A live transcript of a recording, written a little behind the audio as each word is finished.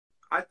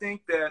I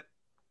think that,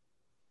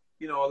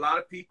 you know, a lot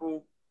of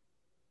people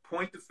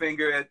point the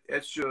finger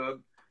at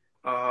Suge,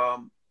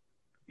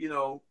 you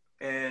know,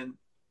 and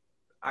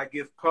I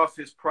give Puff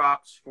his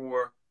props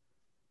for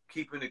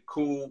keeping it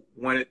cool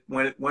when it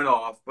went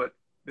off. But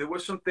there were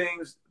some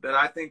things that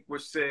I think were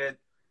said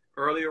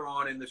earlier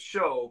on in the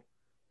show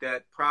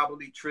that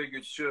probably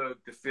triggered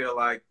Suge to feel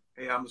like,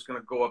 hey, I'm just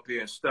gonna go up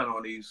here and stun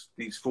on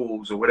these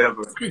fools or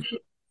whatever. Okay,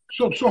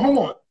 so hold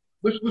on.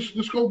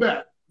 Let's go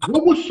back.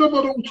 What were some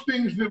of those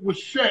things that were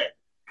said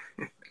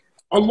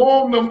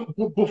along them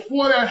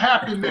before that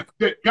happened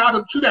that got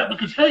him to that?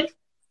 Because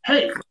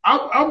hey,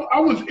 I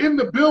was in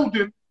the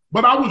building,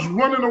 but I was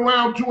running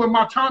around doing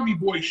my Tommy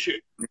Boy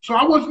shit. So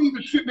I wasn't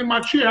even sitting in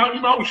my chair.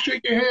 I was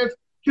shaking hands,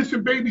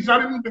 kissing babies. I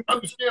didn't even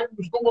understand what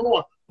was going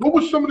on. What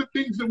were some of the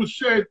things that were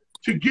said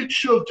to get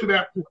Suge to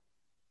that point?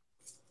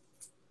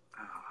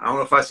 I don't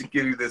know if I should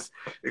give you this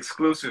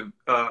exclusive.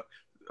 I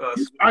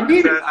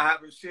need it. I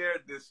haven't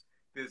shared this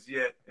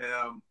yet.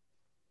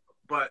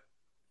 But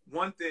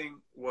one thing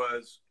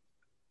was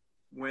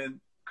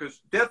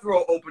because Death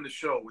Row opened the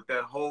show with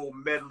that whole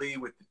medley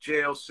with the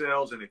jail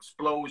cells and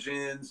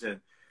explosions and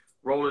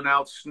rolling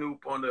out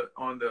Snoop on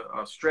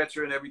the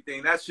stretcher and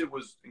everything. That shit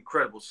was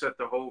incredible. Set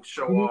the whole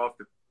show off.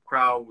 The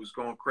crowd was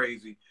going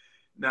crazy.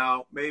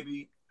 Now,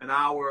 maybe an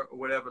hour or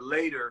whatever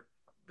later,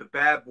 the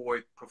Bad Boy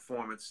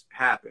performance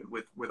happened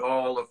with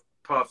all of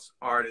Puff's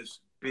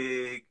artists,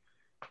 Big,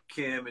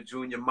 Kim and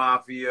Junior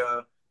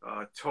Mafia,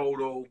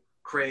 Total,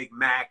 Craig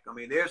Mack. I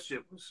mean, their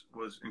shit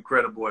was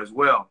incredible as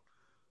well.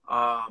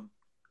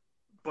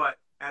 But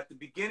at the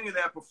beginning of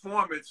that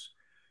performance,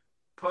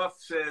 Puff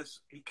says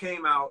he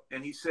came out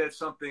and he said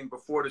something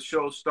before the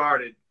show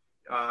started.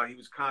 He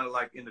was kind of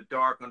like in the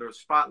dark under a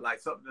spotlight,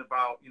 something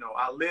about, you know,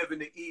 I'll live in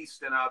the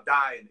East and I'll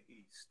die in the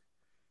East.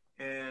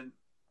 And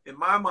in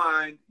my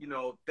mind, you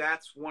know,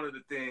 that's one of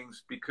the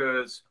things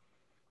because,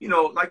 you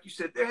know, like you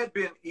said, there had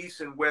been East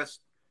and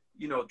West,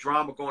 you know,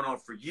 drama going on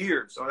for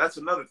years. So that's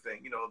another thing,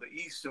 you know, the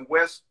East and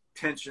West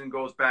tension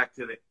goes back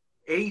to the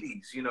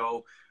 80s, you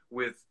know,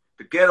 with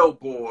the Ghetto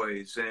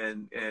Boys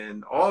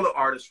and all the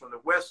artists from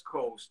the West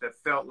Coast that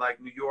felt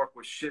like New York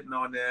was shitting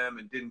on them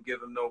and didn't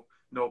give them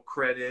no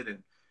credit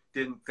and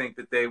didn't think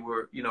that they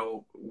were, you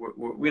know,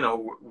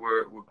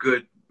 were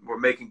good, were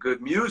making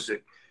good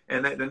music.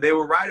 And they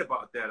were right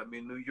about that. I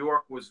mean, New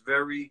York was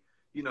very,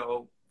 you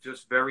know,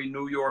 just very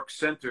New York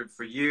centered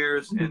for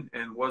years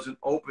and wasn't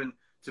open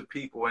to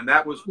people. And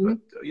that was,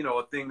 you know,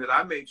 a thing that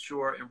I made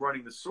sure in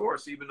running the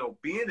Source, even though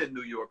being in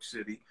New York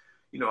City,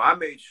 you know, I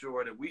made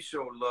sure that we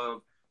showed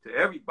love to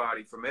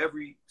everybody from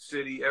every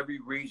city, every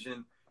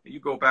region. And you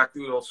go back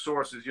through those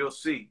sources, you'll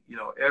see, you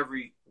know,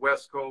 every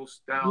West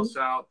Coast, down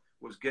south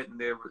was getting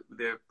their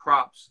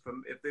props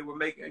from if they were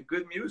making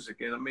good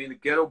music. And I mean, the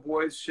Ghetto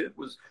Boys shit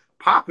was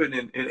popping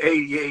in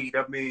 88.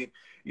 I mean,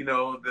 you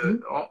know,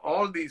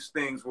 all of these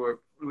things were,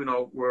 you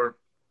know, were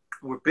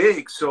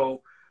big.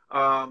 So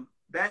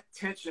that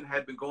tension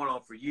had been going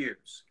on for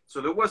years.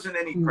 So there wasn't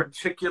any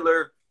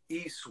particular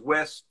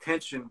East-West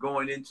tension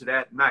going into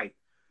that night.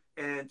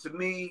 And to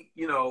me,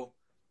 you know,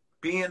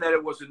 being that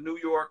it was a New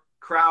York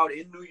crowd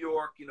in New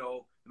York, you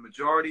know, the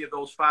majority of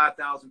those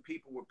 5,000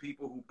 people were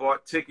people who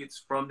bought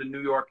tickets from the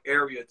New York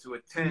area to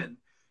attend.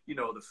 You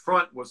know, the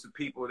front was the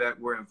people that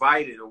were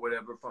invited or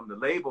whatever from the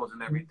labels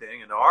and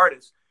everything and the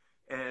artists.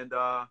 And,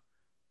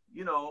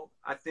 you know,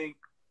 I think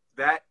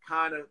that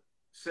kind of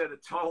set a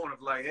tone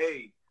of like,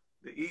 hey,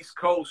 the East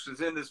Coast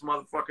is in this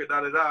motherfucker,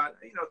 da-da-da.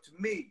 You know, to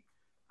me,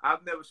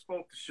 I've never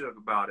spoke to Suge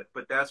about it,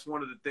 but that's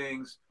one of the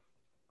things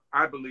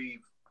I believe,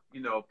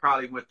 you know,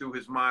 probably went through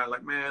his mind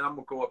like, man, I'm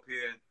going to go up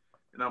here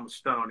and I'm going to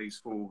stun on these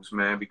fools,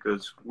 man,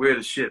 because we're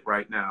the shit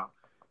right now.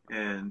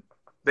 And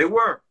they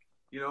were,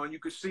 you know, and you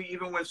could see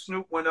even when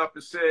Snoop went up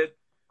and said,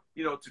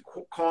 you know, to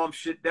calm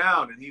shit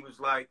down. And he was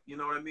like, you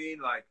know what I mean?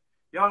 Like,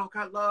 y'all don't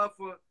got love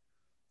for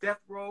Death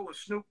Row or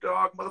Snoop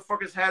Dogg.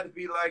 Motherfuckers had to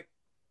be like,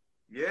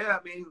 yeah,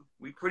 I mean,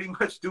 we pretty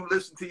much do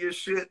listen to your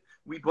shit.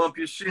 We bump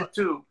your shit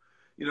too.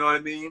 You know what I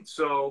mean?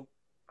 So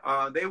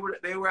they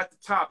were at the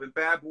top, and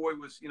Bad Boy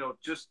was, you know,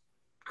 just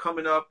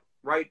coming up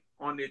right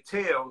on their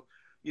tail,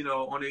 you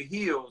know, on their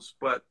heels.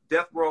 But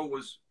Death Row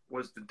was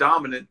the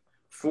dominant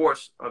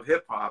force of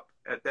hip hop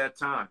at that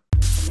time.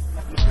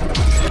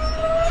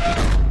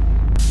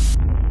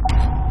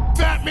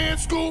 Fatman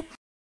Scoop.